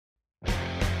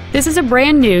This is a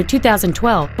brand new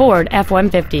 2012 Ford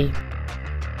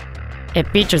F-150. It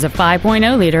features a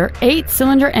 5.0-liter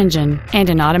 8-cylinder engine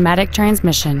and an automatic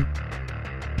transmission.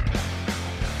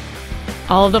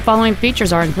 All of the following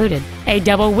features are included: a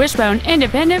double wishbone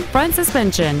independent front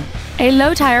suspension, a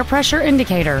low tire pressure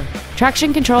indicator,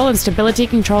 traction control and stability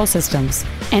control systems,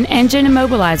 an engine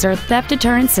immobilizer theft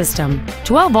deterrent system,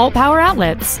 12-volt power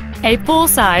outlets, a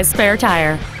full-size spare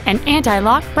tire, an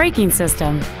anti-lock braking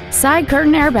system, side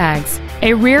curtain airbags,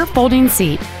 a rear folding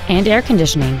seat, and air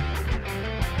conditioning.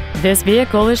 This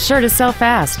vehicle is sure to sell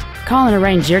fast. Call and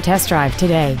arrange your test drive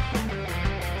today.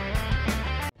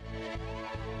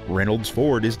 Reynolds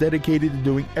Ford is dedicated to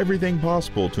doing everything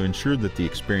possible to ensure that the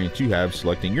experience you have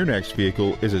selecting your next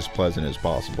vehicle is as pleasant as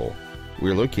possible.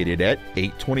 We're located at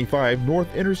 825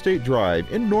 North Interstate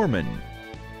Drive in Norman.